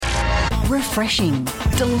refreshing,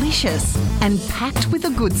 delicious and packed with the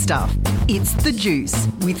good stuff. It's The Juice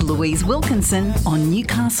with Louise Wilkinson on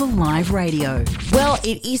Newcastle Live Radio. Well,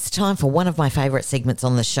 it is time for one of my favourite segments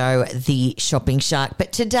on the show, the Shopping Shark.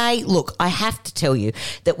 But today, look, I have to tell you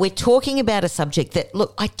that we're talking about a subject that,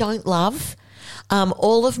 look, I don't love.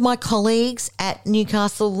 All of my colleagues at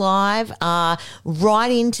Newcastle Live are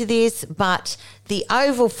right into this, but the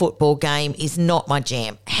oval football game is not my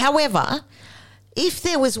jam. However, if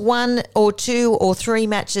there was one or two or three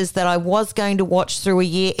matches that I was going to watch through a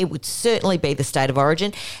year, it would certainly be the State of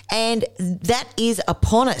Origin. And that is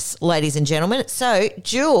upon us, ladies and gentlemen. So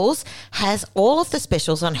Jules has all of the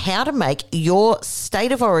specials on how to make your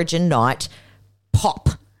State of Origin night pop.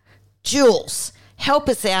 Jules, help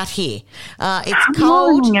us out here. It's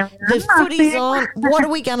cold. The footy's on. What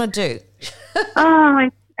are we going to do?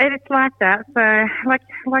 It's like that. So,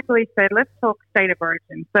 like Lee said, let's talk State of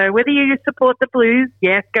Origin. So, whether you support the Blues,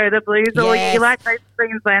 yes, go the Blues, yes, or you like those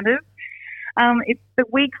Queenslanders, it's the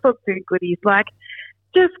week for food goodies, like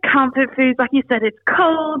just comfort foods. Like you said, it's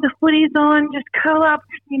cold, the footy's on, just curl up,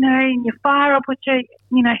 in your fire or put your,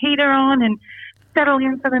 heater on and settle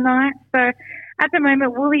in for the night. So, at the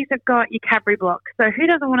moment, Woolies have got your Cadbury block. So, who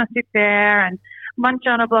doesn't want to sit there and munch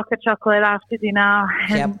on a block of chocolate after dinner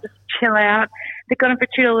and just chill out? They've got them for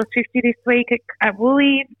 $2.50 this week at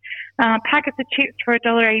Woolies. Packets of chips for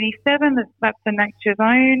 $1.87. That's the Nature's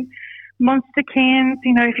Own. Monster cans,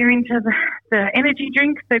 if you're into the energy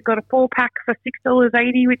drinks, they've got a 4-pack for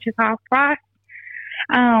 $6.80, which is half price.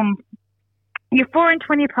 Your 4 and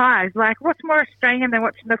 20 pies. Like, what's more Australian than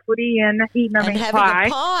watching the footy and eating a having pie? a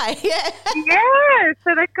pie, yeah. Yeah,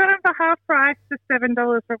 so they've got them for half price for $7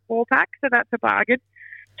 for a 4-pack, so that's a bargain.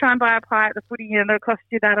 Try and buy a pie at the footy and it'll cost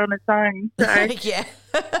you that on its own. So yeah.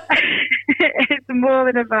 It's more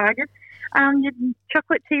than a bargain. Your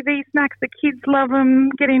chocolate TV snacks, the kids love them.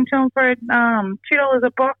 Get into them for $2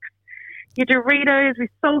 a box. Your Doritos with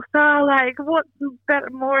salsa, like what's better,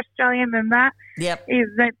 more Australian than that? Yep. Is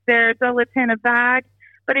that they're $1.10 a bag.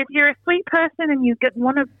 But if you're a sweet person and you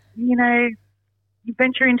want to, you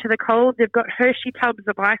venture into the cold, they've got Hershey tubs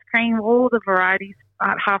of ice cream, all the varieties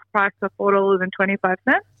at half price for $4.25.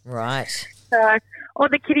 Right. So, all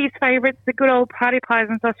the kiddies' favourites, the good old party pies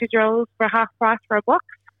and sausage rolls for half price for a box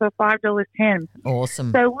for $5.10.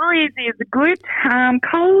 Awesome. So Woolies is good.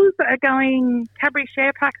 Coles are going Cadbury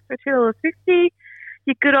share packs for $2.50.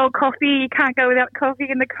 Your good old coffee, you can't go without coffee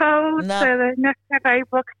in the Coles. No. So the Nescafe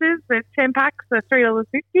boxes, there's 10 packs for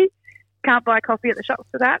 $3.50. Can't buy coffee at the shops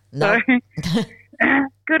for that. No. So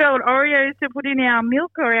good old Oreos to put in our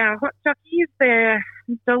milk or our hot chockies, they're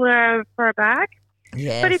 $1 for a bag.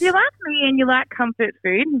 Yes. But if you like me and you like comfort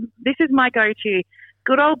food, this is my go-to.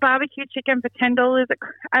 Good old barbecue chicken for $10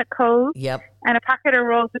 at Coles. Yep. And a packet of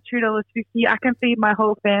rolls for $2.50. I can feed my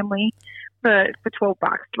whole family for $12.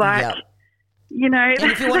 Like, yep.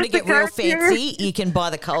 And if you want to get real fancy, you can buy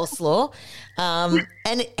the coleslaw. And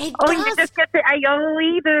it or does. you just get the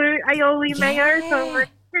aioli mayo for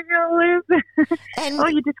 $2. And or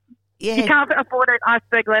you can't afford an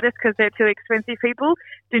iceberg lettuce because they're too expensive. People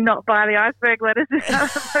do not buy the iceberg lettuce.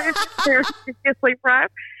 They're ridiculously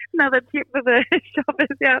priced. Another tip for the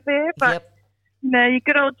shoppers out there. But, your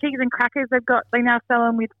good old cheese and crackers, they now sell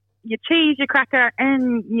them with your cheese, your cracker,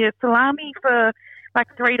 and your salami for like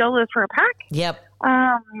 $3 for a pack. Yep.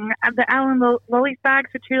 And the Allen Lollies bags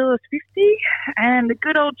for $2.50. And the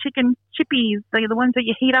good old chicken chippies, they're the ones that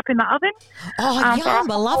you heat up in the oven. Oh,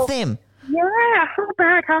 yum. I love them. Yeah, a full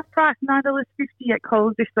bag, half price, $9.50 at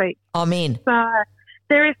Coles this week. I'm in. So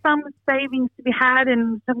there is some savings to be had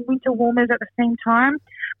and some winter warmers at the same time.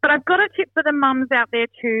 But I've got a tip for the mums out there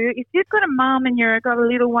too. If you've got a mum and you've got a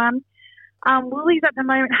little one, Woolies at the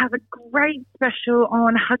moment has a great special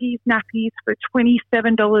on Huggies nappies for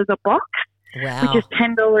 $27 a box, wow, which is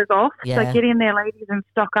 $10 off. Yeah. So get in there, ladies, and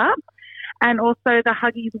stock up. And also the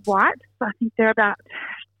Huggies wipes, I think they're about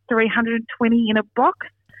 $320 in a box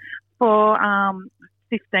for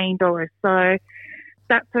 $15. So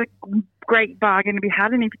that's a great bargain to be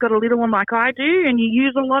had. And if you've got a little one like I do and you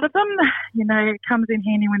use a lot of them, it comes in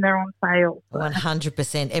handy when they're on sale.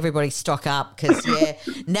 100%. Everybody stock up because,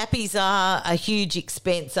 nappies are a huge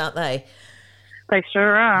expense, aren't they? They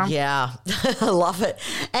sure are. Yeah, I love it.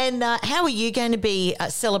 And how are you going to be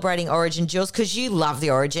celebrating Origin, Jules? Because you love the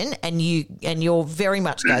Origin and you'll very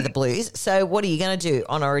much go the Blues. So what are you going to do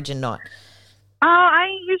on Origin night? Oh, I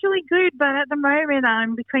usually good, but at the moment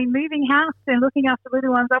I'm between moving house and looking after little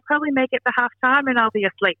ones. I'll probably make it to half time and I'll be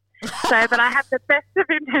asleep. But I have the best of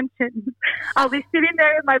intentions. I'll be sitting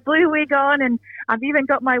there with my blue wig on, and I've even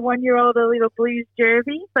got my 1-year-old a little Blues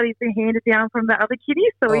jersey, but he's been handed down from the other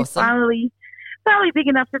kiddies, so we Awesome. finally barely big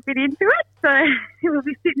enough to fit into it. So we'll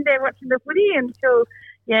be sitting there watching the footy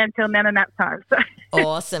until Nana nap time. So.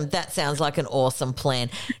 Awesome. That sounds like an awesome plan.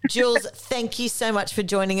 Jules, thank you so much for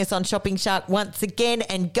joining us on Shopping Shark once again,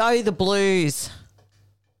 and go the Blues.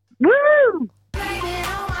 Woo!